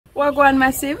Wagwan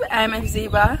Massive, I'm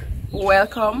Ziba.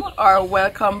 Welcome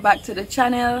back to the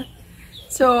channel.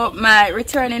 So my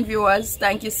returning viewers,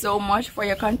 thank you so much for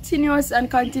your continued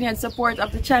support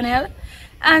of the channel.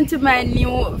 And to my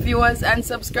new viewers and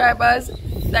subscribers,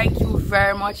 thank you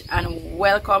very much and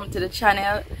welcome to the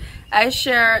channel. I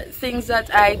share things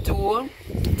that I do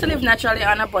to live naturally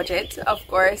on a budget, of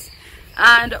course,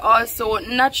 and also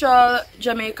natural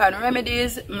Jamaican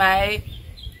remedies, my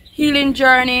healing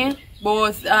journey,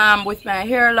 both with my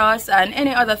hair loss and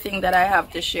any other thing that I have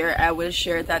to share. I will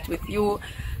share that with you.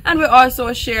 And we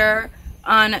also share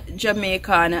on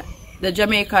the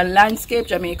Jamaican landscape,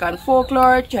 Jamaican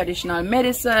folklore, traditional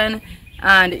medicine,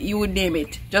 and you name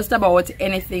it, just about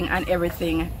anything and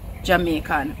everything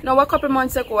Jamaican. Now, a couple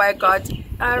months ago I got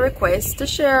a request to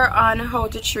share on how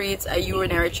to treat a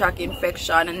urinary tract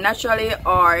infection naturally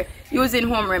or using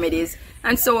home remedies.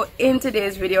 And so in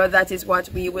today's video, that is what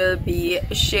we will be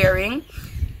sharing.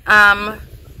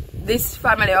 This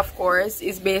family, of course,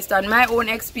 is based on my own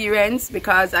experience,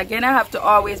 because again, I have to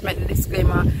always make the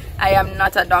disclaimer, I am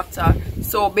not a doctor.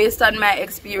 So based on my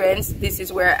experience, this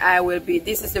is where I will be,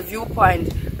 this is the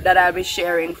viewpoint that I'll be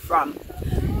sharing from.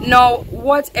 Now,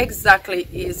 what exactly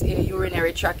is a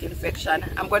urinary tract infection?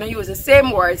 I'm going to use the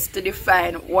same words to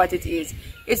define what it is.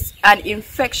 It's an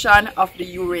infection of the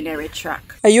urinary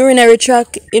tract. A urinary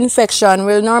tract infection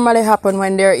will normally happen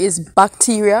when there is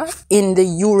bacteria in the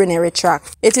urinary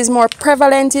tract. It is more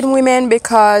prevalent in women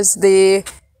because the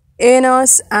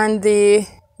anus and the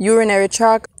urinary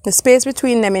tract, the space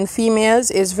between them in females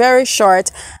is very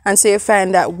short, and so you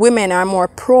find that women are more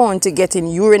prone to getting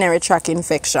urinary tract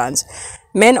infections.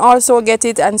 Men also get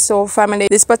it, and so family,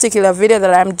 this particular video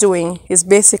that I'm doing is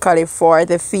basically for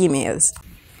the females.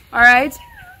 Alright,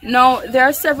 now there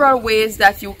are several ways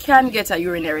that you can get a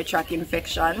urinary tract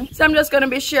infection. So I'm just going to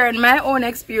be sharing my own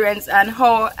experience and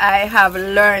how I have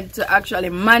learned to actually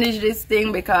manage this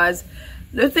thing, because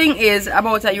the thing is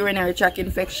about a urinary tract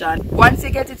infection, once you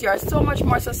get it, you're so much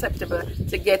more susceptible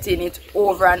to getting it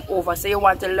over and over. So you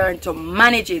want to learn to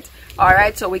manage it.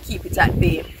 Alright, so we keep it at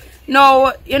bay.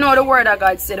 Now, you know the word of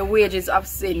God said the wages of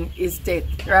sin is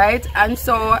death, right? And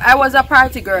so I was a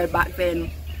party girl back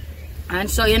then. And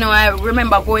so, you know, I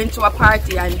remember going to a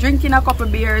party and drinking a couple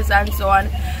beers and so on.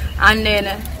 And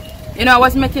then, you know, I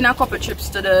was making a couple trips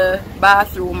to the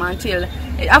bathroom until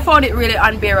I found it really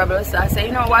unbearable. So I said,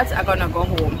 you know what, I'm gonna go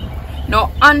home.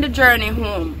 Now, on the journey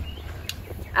home,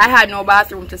 I had no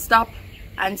bathroom to stop.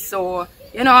 And so,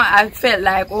 you know, I felt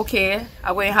like, okay,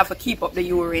 I'm going to have to keep up the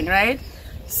urine, right?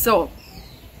 So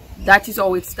that is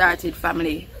how it started,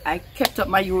 family. I kept up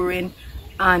my urine,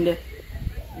 and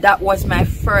that was my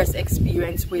first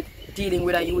experience with dealing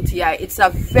with a UTI. It's a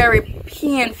very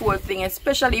painful thing,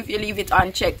 especially if you leave it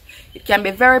unchecked. It can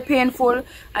be very painful,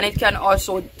 and it can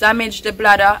also damage the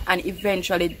bladder and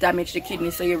eventually damage the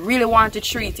kidney. So you really want to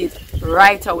treat it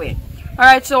right away.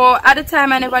 Alright, so at the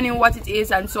time I never knew what it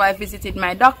is, and so I visited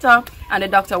my doctor, and the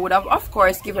doctor would have, of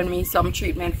course, given me some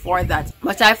treatment for that.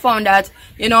 But I found that,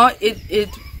 you know, it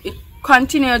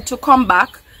continued to come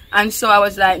back, and so I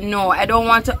was like, no, I don't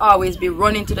want to always be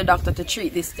running to the doctor to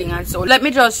treat this thing. And so let me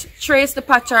just trace the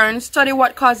pattern, study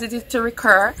what causes it to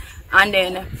recur, and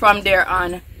then from there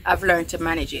on, I've learned to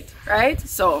manage it, right?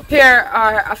 So here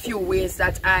are a few ways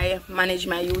that I manage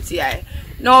my UTI.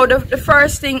 Now, the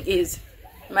first thing is,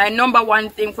 my number one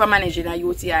thing for managing a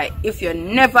UTI, if you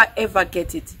never ever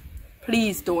get it,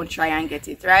 please don't try and get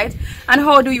it, right? And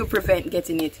how do you prevent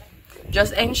getting it?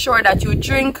 Just ensure that you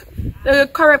drink the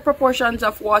correct proportions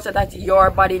of water that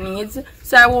your body needs.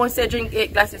 So I won't say drink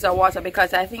 8 glasses of water,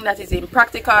 because I think that is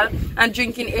impractical. And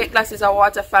drinking 8 glasses of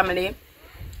water, family,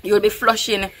 you'll be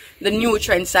flushing the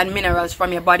nutrients and minerals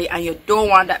from your body, and you don't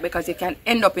want that, because it can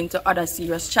end up into other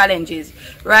serious challenges,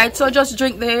 right? So just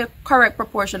drink the correct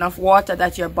proportion of water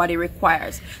that your body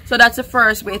requires. So that's the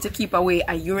first way to keep away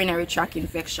a urinary tract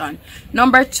infection.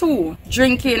 Number 2,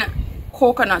 drinking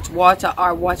coconut water,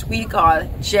 or what we call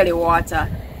jelly water.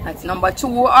 That's number 2,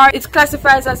 or it's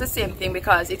classified as the same thing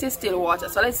because it is still water.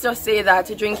 So let's just say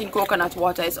that drinking coconut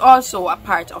water is also a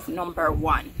part of number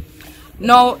 1.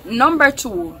 Now, number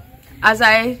 2, as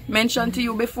I mentioned to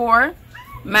you before,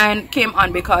 mine came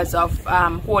on because of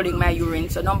holding my urine.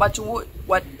 So number 2,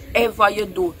 whatever you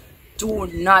do, do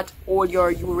not hold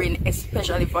your urine,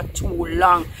 especially for too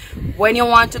long. When you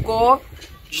want to go,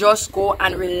 just go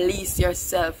and release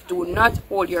yourself. Do not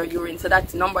hold your urine. So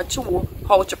that's number 2,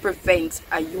 how to prevent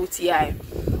a UTI.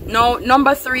 Now,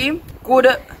 number 3, good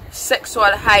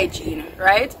sexual hygiene,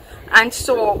 right? And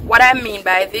so what I mean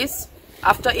by this,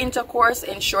 after intercourse,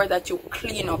 ensure that you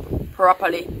clean up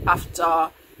properly after,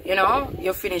 you know,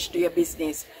 you finish do your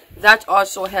business. that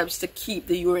also helps to keep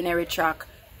the urinary tract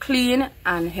clean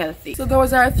and healthy. So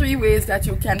those are 3 ways that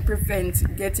you can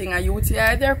prevent getting a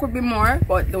UTI. There could be more,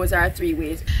 but those are 3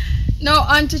 ways. Now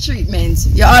on to treatment.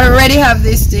 You already have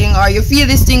this thing, or you feel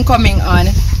this thing coming on,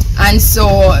 and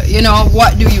so you know,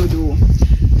 what do you do?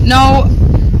 Now,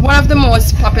 one of the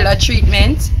most popular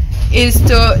treatments is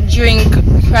to drink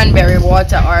cranberry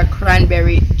water or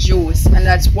cranberry juice, and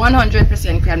that's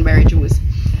 100% cranberry juice.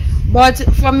 But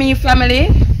for me, family,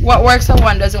 what works for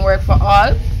one doesn't work for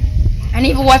all. And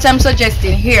even what I'm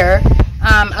suggesting here,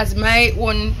 as my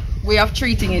own way of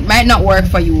treating it, might not work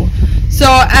for you. So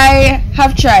I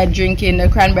have tried drinking the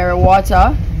cranberry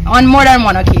water on more than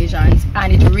 1 occasion,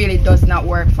 and it really does not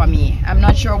work for me. I'm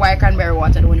not sure why cranberry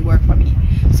water don't work for me.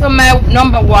 So my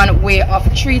number 1 way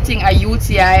of treating a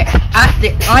UTI at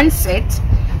the onset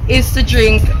is to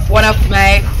drink one of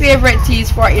my favorite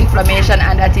teas for inflammation,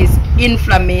 and that is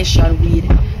inflammation weed.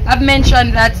 I've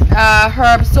mentioned that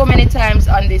herb so many times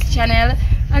on this channel,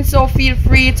 and so feel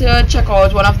free to check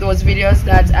out one of those videos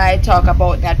that I talk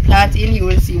about that plant in. You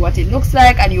will see what it looks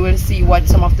like, and you will see what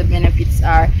some of the benefits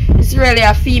are. It's really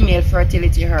a female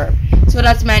fertility herb. So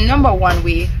that's my number 1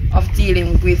 way of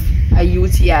dealing with a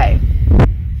UTI.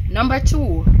 Number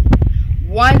 2,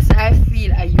 once I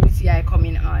feel a UTI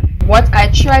coming on, what I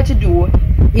try to do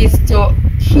is to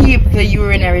keep the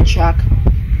urinary tract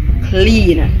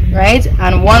clean, right?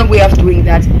 And one way of doing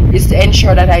that is to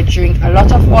ensure that I drink a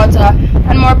lot of water,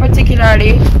 and more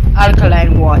particularly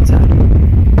alkaline water.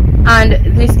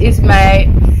 And this is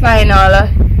my final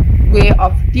way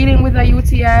of dealing with a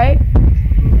UTI.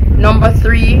 Number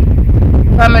 3,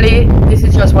 family, this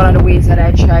is just one of the ways that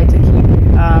I try to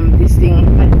keep this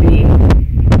thing at bay.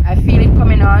 I feel it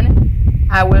coming on,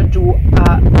 I will do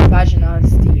a vaginal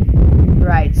steam.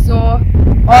 Right, so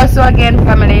also again,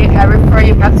 family, I refer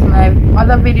you back to my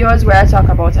other videos where I talk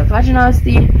about a vaginal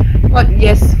steam. But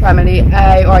yes, family,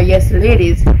 yes,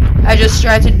 ladies, I just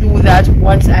try to do that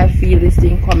once I feel this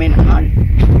thing coming on,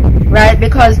 right?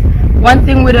 Because one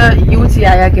thing with a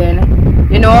UTI, again,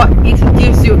 you know,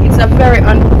 it's a very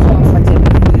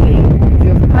uncomfortable feeling. If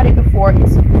you've had it before,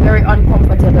 it's very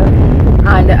uncomfortable,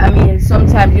 and I mean,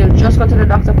 sometimes you'll just go to the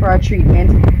doctor for a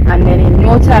treatment, and then in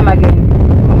no time again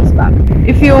it comes back.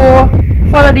 If you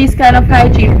follow these kind of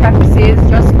hygiene practices,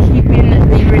 just keeping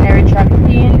the urinary tract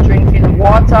clean, drinking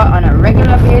water on a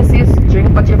regular basis, drink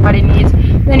what your body needs,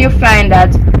 then you find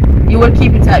that you will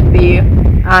keep it at bay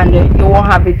and you won't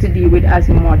have it to deal with as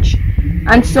much.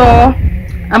 And so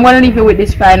I'm going to leave you with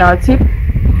this final tip.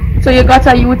 So you got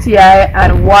a UTI,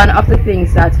 and one of the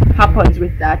things that happens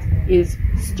with that is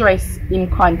stress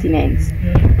incontinence.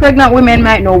 Pregnant women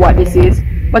might know what this is,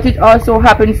 but it also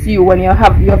happens to you when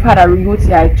you've had a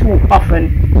UTI too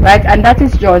often, right? And that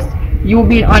is just you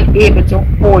being unable to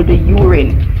hold the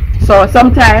urine. So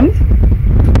sometimes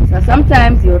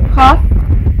you'll cough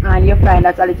and you find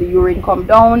that a little urine come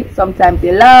down. Sometimes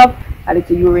you laugh, a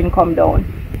little urine come down.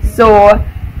 So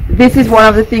this is one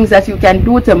of the things that you can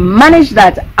do to manage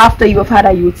that after you've had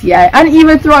a UTI, and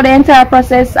even throughout the entire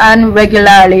process and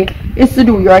regularly, is to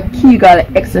do your Kegel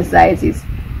exercises.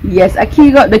 Yes,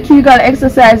 the Kegel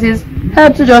exercises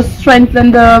help to just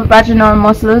strengthen the vaginal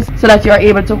muscles so that you're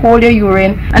able to hold your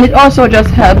urine, and it also just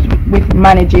helps with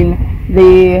managing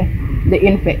the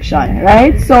infection,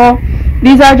 right? So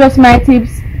these are just my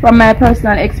tips from my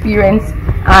personal experience,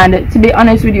 and to be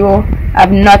honest with you,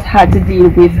 I've not had to deal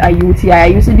with a UTI. I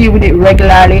used to deal with it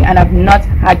regularly, and I've not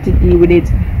had to deal with it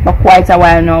for quite a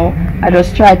while now. I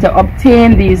just try to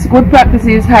obtain these good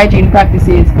practices, hygiene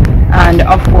practices, and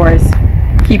of course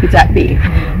keep it at bay.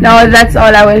 Now that's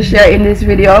all I will share in this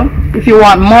video. If you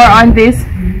want more on this,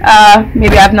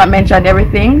 maybe I've not mentioned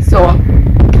everything, so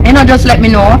you know, just let me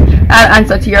know. I'll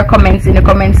answer to your comments in the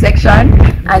comment section.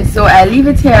 And so I leave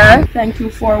it here. Thank you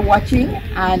for watching,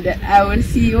 and I will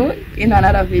see you in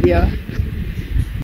another video.